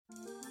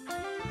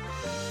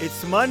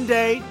It's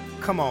Monday.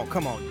 Come on.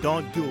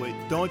 Don't do it.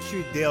 Don't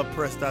you dare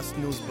press that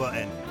snooze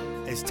button.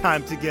 It's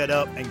time to get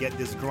up and get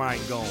this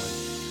grind going.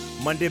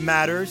 Monday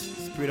Matters,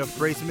 Spirit of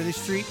Grace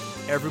Ministry,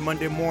 every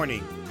Monday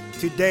morning.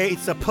 Today,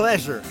 it's a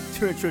pleasure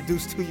to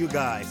introduce to you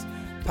guys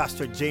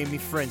Pastor Jamie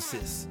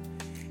Francis.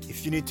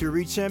 If you need to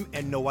reach him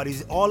and know what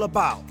he's all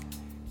about,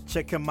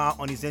 check him out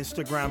on his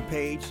Instagram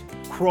page,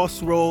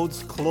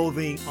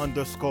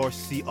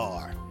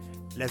 crossroadsclothing_CR.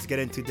 Let's get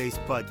into today's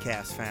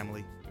podcast,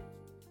 family.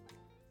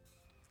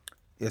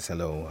 Yes,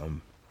 hello.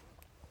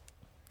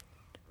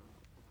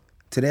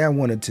 Today I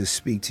wanted to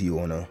speak to you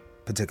on a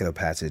particular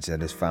passage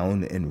that is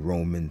found in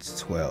Romans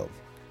 12,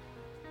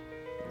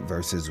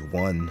 verses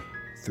 1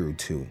 through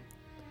 2.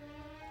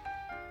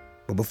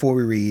 But before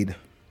we read,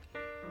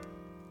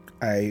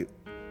 I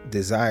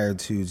desire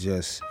to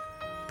just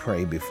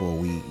pray before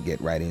we get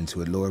right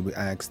into it. Lord, we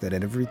ask that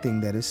everything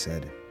that is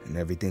said and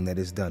everything that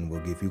is done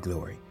will give you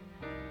glory,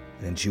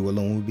 and that you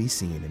alone will be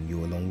seen and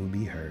you alone will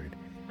be heard,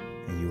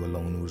 and you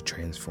alone will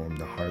transform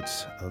the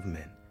hearts of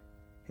men.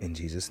 In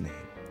Jesus' name,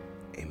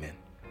 amen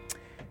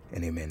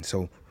and amen.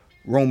 So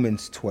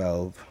Romans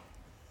 12,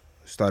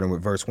 starting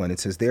with verse 1, it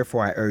says,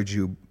 "Therefore I urge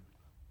you,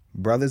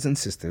 brothers and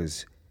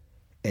sisters,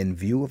 in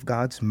view of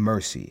God's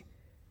mercy,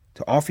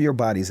 to offer your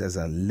bodies as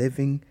a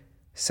living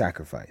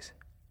sacrifice,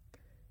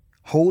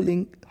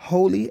 holy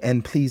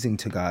and pleasing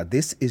to God.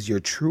 This is your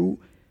true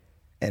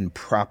and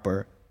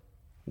proper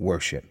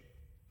worship."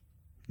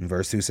 And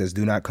verse 2 says,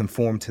 "Do not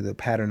conform to the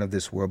pattern of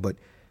this world, but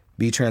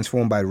be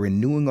transformed by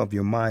renewing of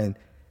your mind.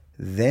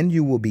 Then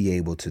you will be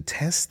able to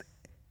test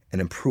and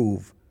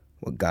approve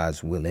what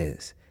God's will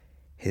is,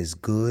 his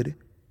good,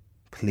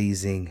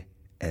 pleasing,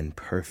 and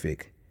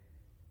perfect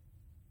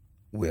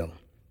will."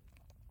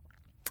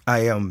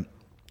 I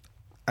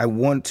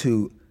want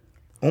to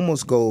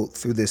almost go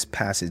through this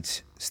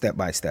passage step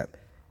by step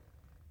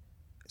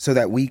so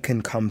that we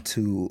can come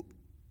to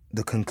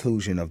the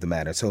conclusion of the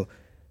matter. So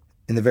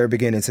in the very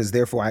beginning, it says,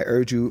 "Therefore I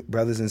urge you,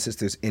 brothers and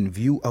sisters, in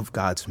view of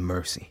God's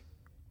mercy."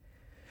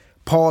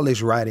 Paul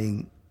is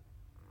writing,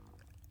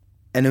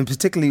 and in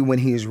particularly when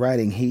he is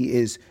writing, he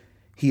is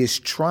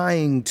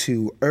trying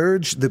to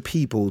urge the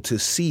people to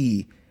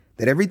see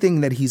that everything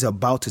that he's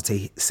about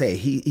to say,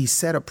 he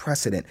set a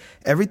precedent.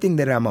 Everything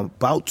that I'm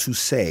about to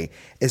say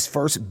is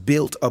first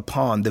built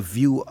upon the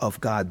view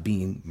of God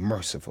being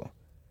merciful.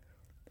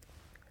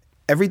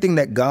 Everything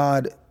that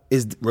God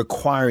is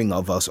requiring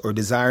of us or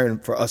desiring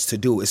for us to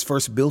do is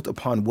first built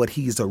upon what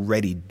he's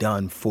already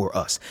done for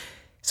us.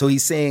 So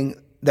he's saying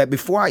that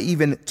before I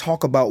even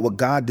talk about what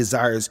God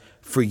desires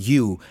for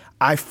you,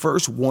 I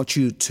first want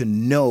you to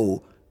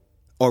know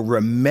or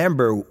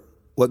remember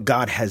what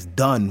God has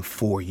done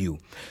for you.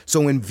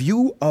 So in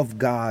view of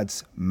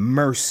God's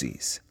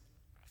mercies,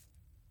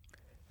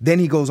 then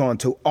he goes on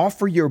to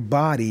offer your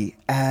body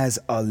as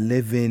a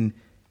living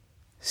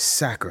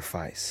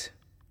sacrifice.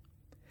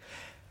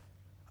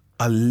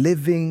 A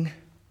living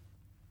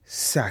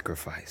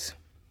sacrifice.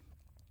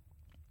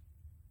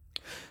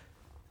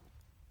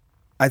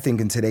 I think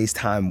in today's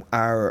time,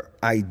 our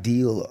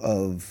ideal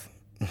of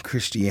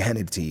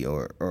Christianity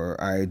or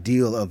our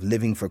ideal of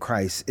living for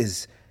Christ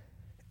is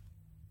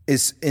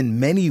in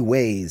many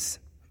ways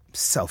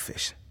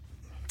selfish.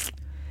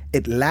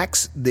 It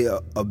lacks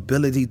the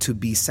ability to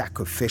be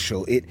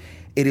sacrificial. It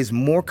is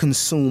more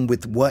consumed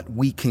with what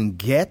we can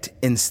get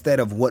instead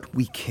of what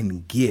we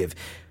can give.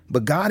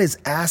 But God is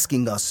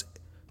asking us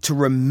to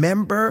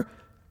remember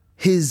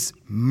his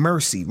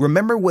mercy.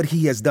 Remember what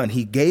he has done.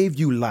 He gave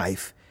you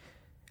life.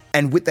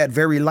 And with that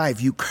very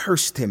life, you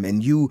cursed him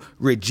and you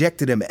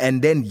rejected him.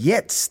 And then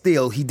yet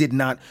still, he did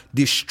not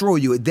destroy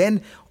you.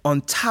 Then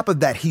on top of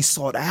that, he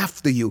sought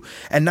after you.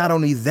 And not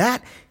only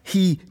that,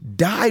 he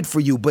died for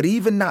you. But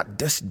even not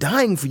just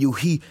dying for you,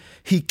 he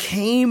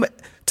came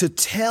to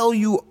tell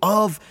you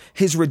of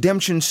his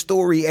redemption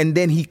story. And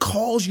then he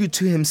calls you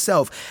to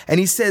himself. And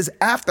he says,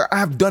 after I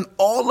have done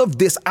all of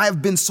this, I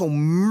have been so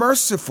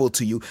merciful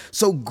to you,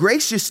 so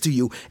gracious to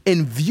you.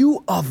 In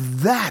view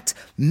of that,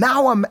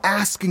 now I'm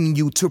asking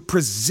you to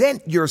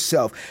present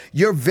yourself,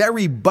 your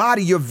very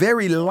body, your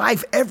very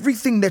life,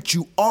 everything that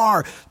you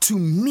are to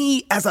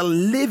me as a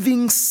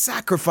living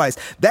sacrifice.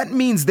 That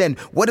means then,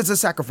 what is a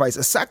sacrifice?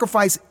 A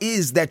sacrifice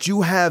is that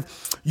you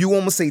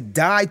almost say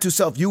die to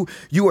self. You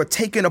are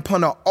taken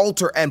upon an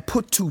altar and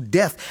put to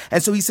death.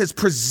 And so he says,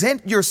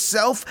 present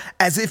yourself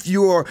as if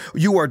you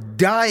are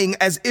dying,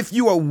 as if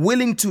you are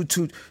willing to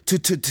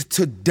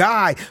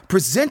die.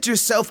 Present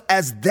yourself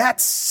as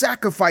that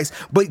sacrifice,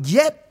 but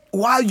yet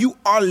while you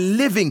are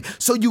living,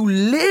 so you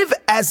live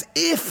as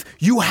if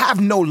you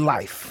have no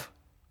life,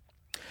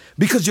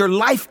 because your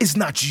life is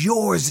not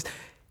yours,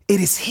 it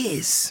is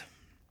his.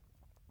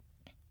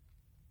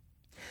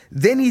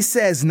 Then he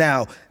says,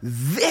 now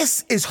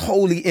this is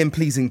holy and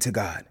pleasing to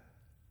God.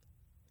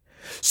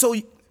 So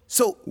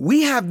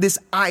we have this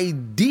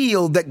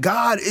ideal that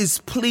God is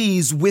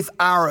pleased with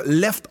our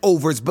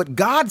leftovers, but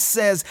God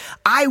says,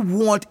 I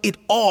want it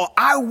all.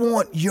 I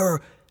want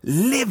your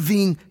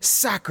living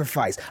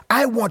sacrifice.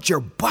 I want your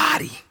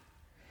body.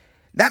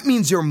 That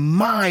means your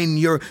mind,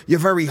 your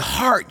very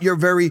heart,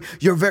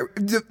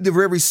 the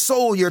very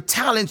soul, your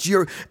talents,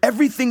 your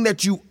everything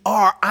that you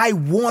are. I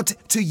want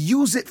to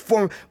use it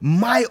for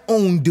my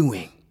own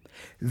doing.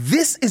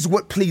 This is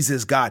what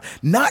pleases God,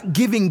 not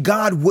giving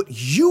God what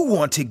you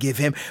want to give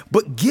him,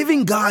 but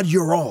giving God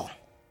your all.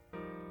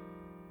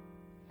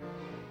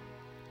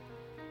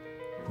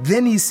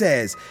 Then he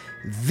says,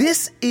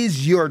 this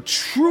is your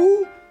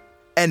true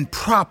and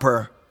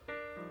proper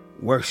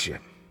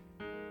worship.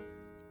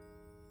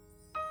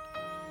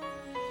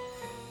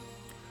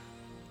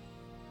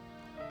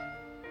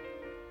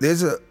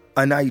 There's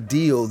an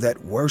ideal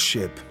that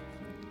worship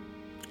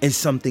is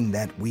something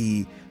that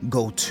we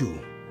go to.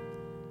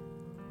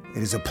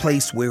 It is a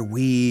place where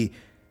we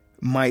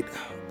might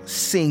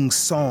sing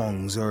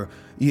songs, or,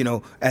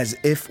 as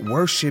if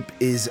worship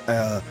is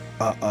a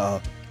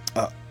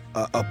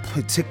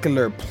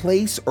particular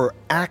place or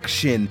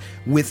action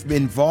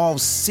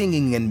involves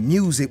singing and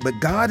music. But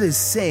God is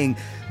saying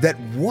that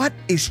what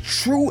is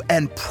true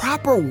and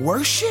proper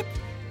worship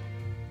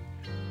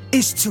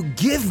is to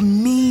give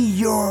me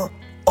your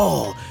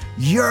all,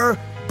 your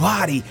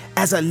body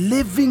as a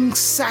living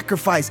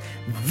sacrifice.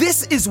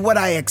 This is what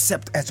I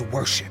accept as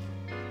worship.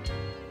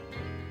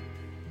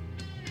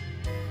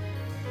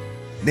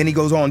 Then he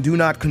goes on, do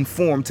not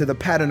conform to the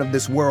pattern of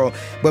this world,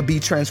 but be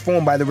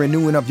transformed by the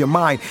renewing of your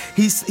mind.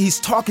 He's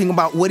talking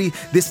about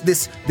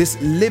this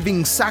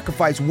living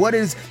sacrifice. What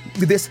is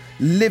this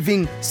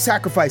living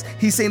sacrifice?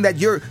 He's saying that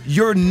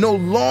you're no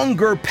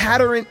longer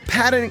patterning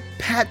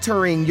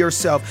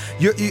yourself.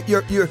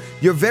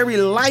 Your very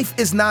life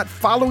is not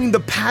following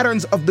the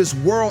patterns of this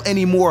world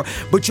anymore,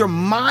 but your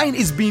mind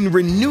is being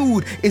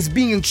renewed, is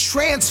being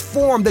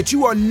transformed, that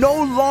you are no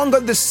longer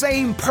the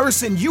same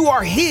person. You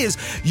are his.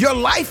 Your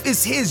life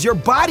is his. Your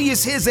body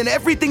is his, and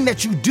everything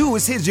that you do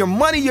is his. Your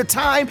money, your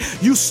time,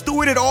 you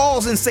steward it all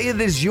and say it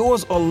is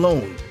yours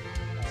alone.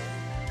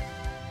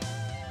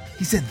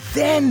 He said,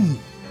 then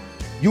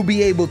you'll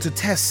be able to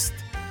test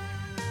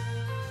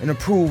and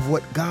approve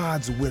what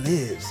God's will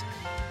is,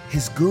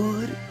 his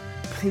good,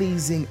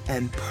 pleasing,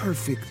 and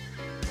perfect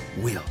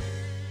will.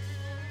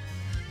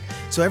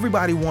 So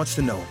everybody wants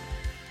to know,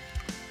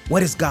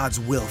 what is God's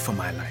will for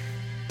my life?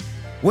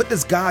 What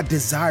does God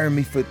desire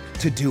me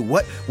to do?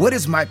 What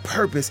is my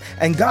purpose?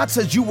 And God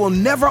says you will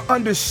never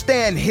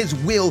understand his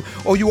will,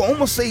 or you will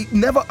almost say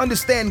never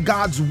understand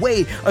God's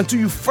way, until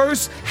you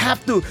first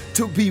have to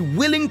be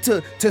willing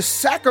to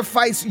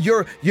sacrifice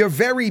your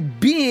very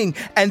being.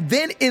 And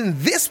then in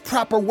this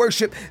proper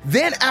worship,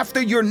 then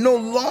after you're no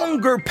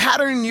longer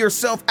patterning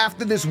yourself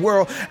after this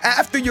world,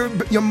 after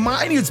your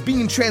mind is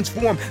being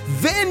transformed,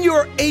 then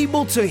you're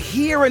able to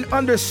hear and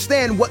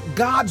understand what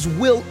God's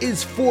will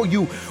is for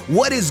you,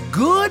 what is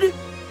good,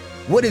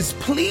 what is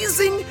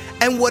pleasing,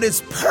 and what is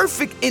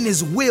perfect in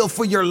his will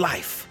for your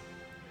life.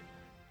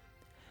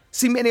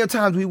 See, many a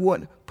times we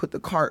want to put the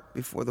cart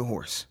before the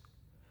horse.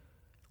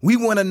 We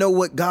want to know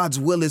what God's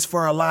will is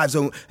for our lives,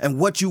 and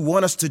what you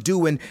want us to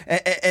do, and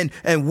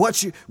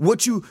what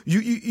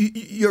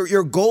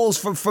your goals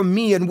for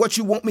me, and what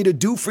you want me to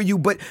do for you,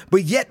 but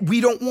yet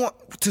we don't want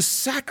to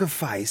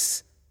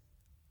sacrifice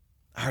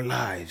our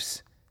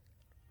lives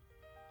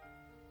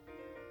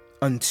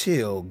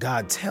until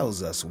God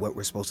tells us what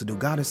we're supposed to do.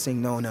 God is saying,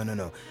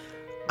 no.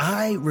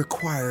 I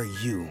require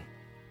you,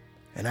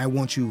 and I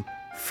want you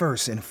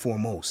first and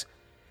foremost.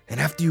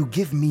 And after you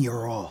give me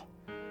your all,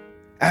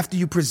 after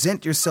you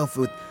present yourself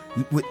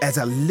as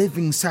a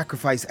living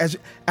sacrifice,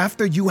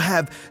 after you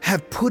have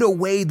put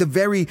away the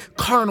very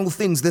carnal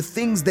things, the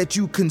things that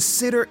you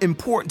consider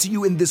important to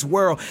you in this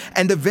world,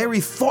 and the very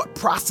thought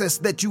process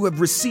that you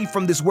have received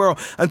from this world,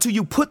 until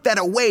you put that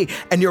away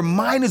and your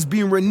mind is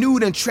being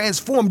renewed and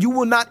transformed, you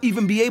will not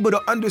even be able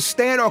to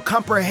understand or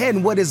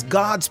comprehend what is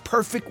God's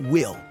perfect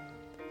will.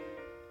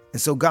 And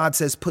so God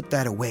says, put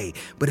that away.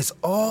 But it's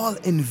all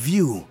in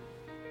view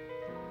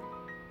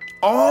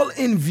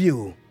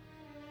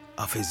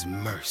of his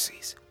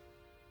mercies.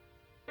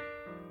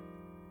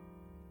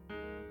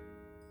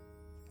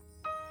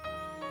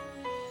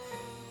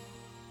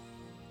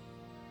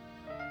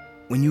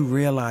 When you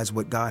realize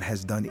what God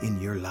has done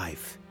in your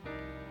life,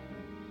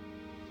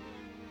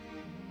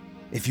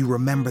 if you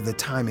remember the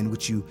time in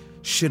which you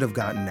should have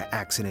gotten in an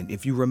accident,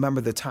 if you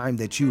remember the time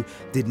that you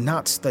did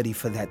not study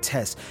for that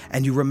test,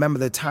 and you remember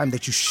the time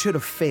that you should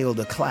have failed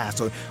a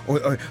class, or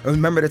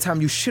remember the time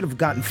you should have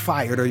gotten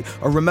fired,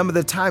 or remember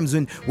the times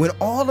when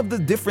all of the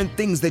different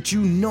things that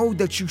you know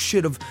that you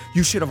should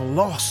have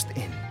lost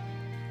in,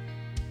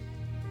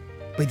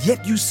 but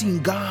yet you've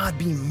seen God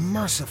be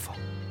merciful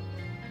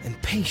and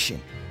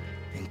patient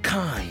and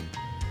kind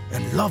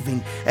and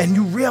loving, and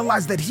you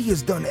realize that he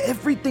has done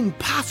everything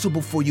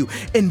possible for you.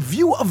 In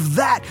view of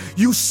that,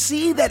 you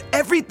see that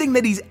everything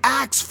that he's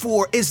asked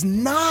for is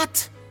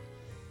not,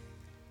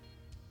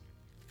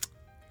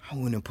 I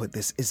want to put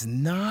this, it's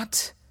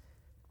not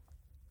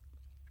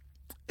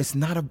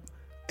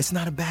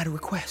a bad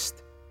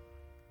request.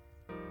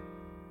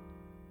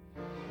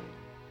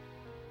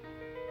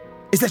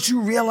 Is that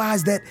you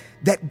realize that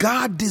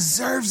God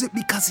deserves it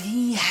because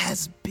he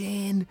has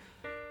been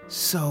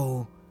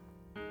so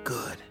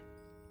good.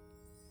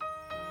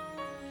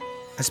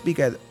 I speak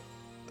at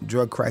a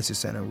drug crisis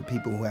center with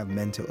people who have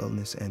mental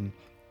illness and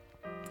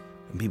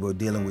people are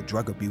dealing with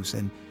drug abuse.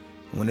 And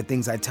one of the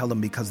things I tell them,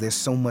 because there's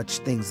so much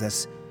things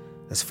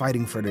that's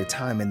fighting for their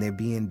time and they're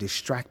being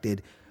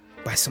distracted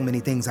by so many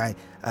things, I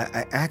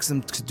ask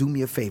them to do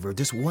me a favor.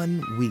 Just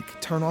 1 week,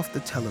 turn off the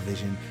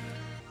television,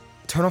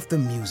 turn off the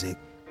music,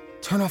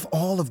 turn off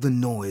all of the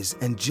noise,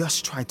 and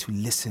just try to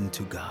listen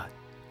to God.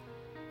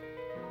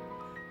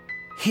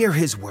 Hear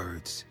his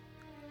words.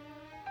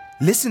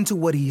 Listen to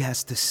what he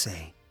has to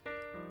say.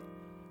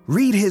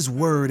 Read his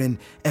word and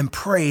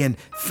pray and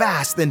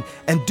fast and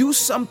do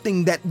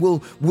something that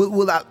will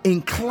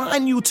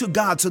incline you to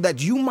God so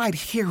that you might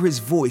hear his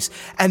voice.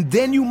 And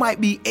then you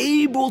might be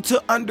able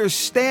to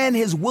understand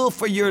his will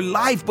for your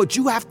life, but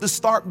you have to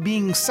start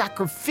being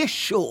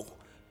sacrificial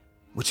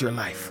with your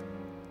life.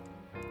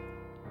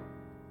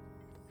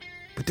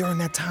 But during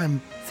that time,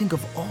 think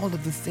of all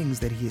of the things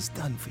that he has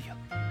done for you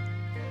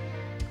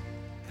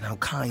and how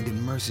kind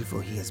and merciful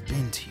he has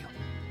been to you.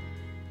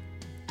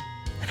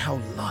 And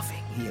how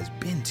loving he has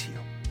been to you.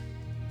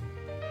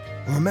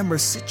 And remember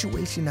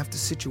situation after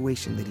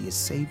situation that he has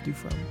saved you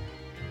from,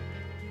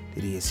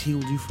 that he has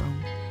healed you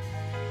from,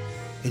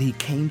 that he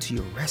came to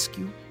your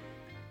rescue,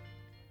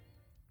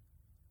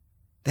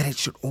 that it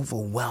should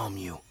overwhelm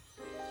you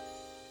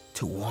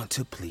to want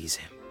to please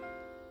him.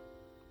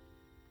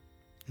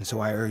 And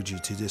so I urge you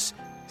to just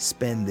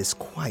spend this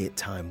quiet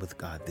time with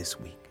God this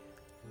week,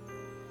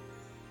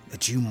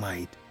 that you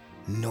might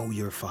know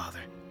your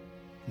Father,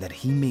 that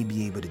he may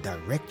be able to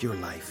direct your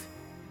life,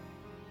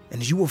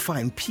 and you will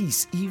find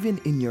peace even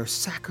in your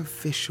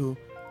sacrificial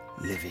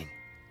living.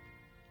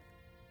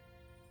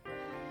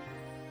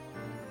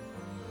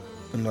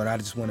 And Lord, I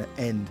just want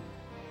to end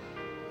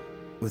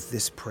with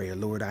this prayer.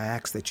 Lord, I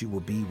ask that you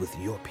will be with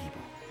your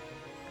people,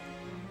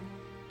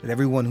 that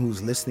everyone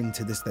who's listening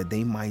to this, that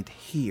they might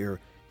hear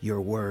your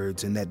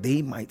words and that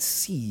they might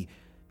see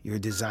your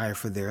desire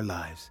for their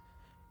lives,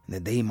 and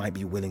that they might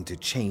be willing to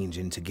change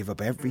and to give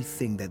up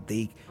everything that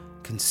they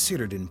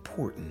considered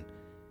important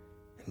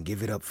and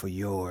give it up for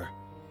your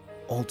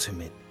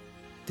ultimate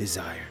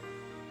desire,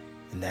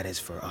 and that is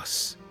for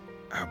us,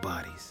 our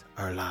bodies,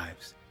 our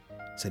lives,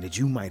 so that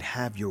you might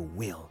have your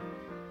will.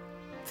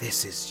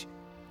 This is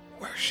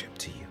worship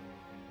to you.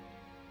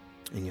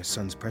 In your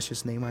son's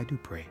precious name I do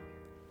pray.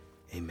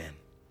 Amen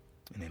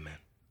and amen.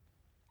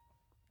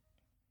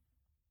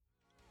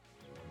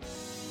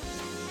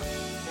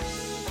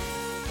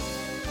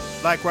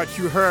 Like what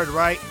you heard,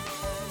 right?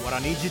 What I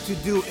need you to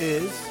do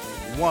is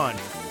 1,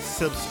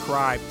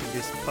 subscribe to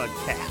this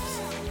podcast.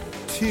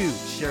 2,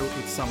 share it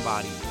with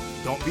somebody.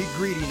 Don't be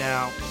greedy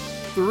now.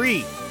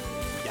 3,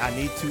 I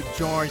need to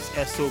join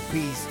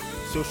SOP's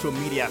social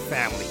media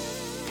family.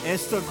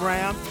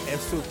 Instagram,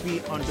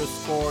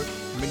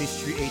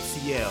 SOP_Ministry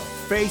HCL.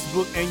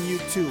 Facebook and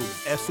YouTube,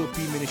 SOP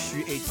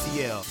Ministry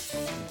HCL.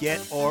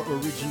 Get our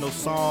original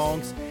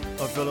songs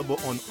available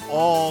on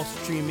all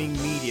streaming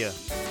media.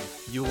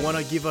 You want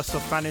to give us a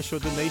financial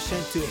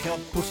donation to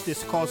help push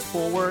this cause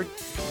forward?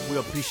 We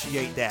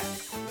appreciate that.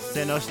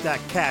 Send us that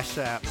cash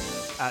app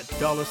at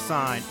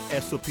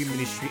 $SOP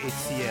Ministry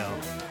HCL.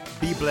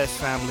 Be blessed,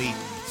 family.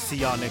 See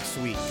y'all next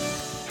week.